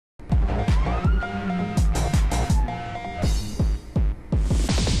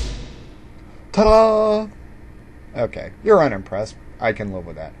Ta-da! Okay, you're unimpressed. I can live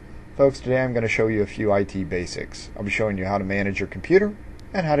with that. Folks, today I'm going to show you a few IT basics. I'll be showing you how to manage your computer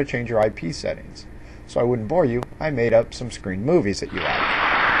and how to change your IP settings. So I wouldn't bore you, I made up some screen movies that you like.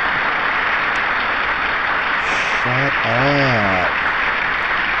 Shut up.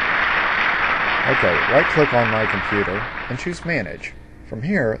 Okay, right-click on My Computer and choose Manage. From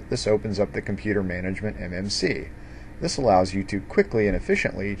here, this opens up the Computer Management MMC. This allows you to quickly and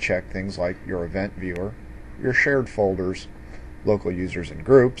efficiently check things like your event viewer, your shared folders, local users and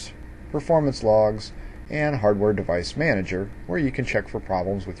groups, performance logs, and Hardware Device Manager, where you can check for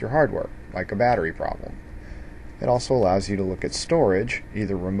problems with your hardware, like a battery problem. It also allows you to look at storage,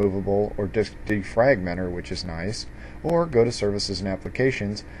 either removable or disk defragmenter, which is nice, or go to Services and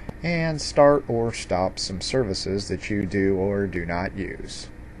Applications and start or stop some services that you do or do not use.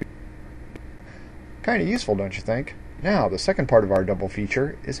 Kind of useful, don't you think? Now, the second part of our double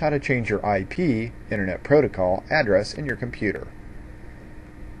feature is how to change your IP, Internet Protocol, address in your computer.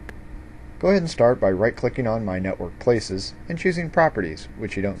 Go ahead and start by right-clicking on My Network Places and choosing Properties,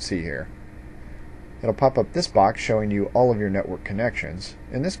 which you don't see here. It'll pop up this box showing you all of your network connections.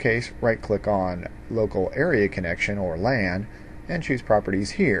 In this case, right-click on Local Area Connection, or LAN, and choose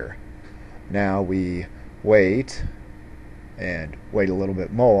Properties here. Now we wait, and wait a little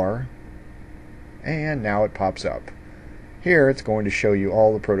bit more, and now it pops up. Here it's going to show you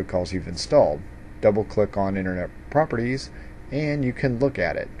all the protocols you've installed. Double-click on Internet Properties, and you can look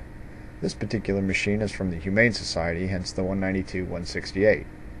at it. This particular machine is from the Humane Society, hence the 192.168.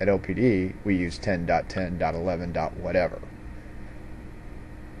 At LPD, we use 10.10.11. whatever.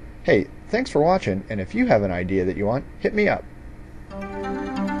 Hey, thanks for watching, and if you have an idea that you want, hit me up.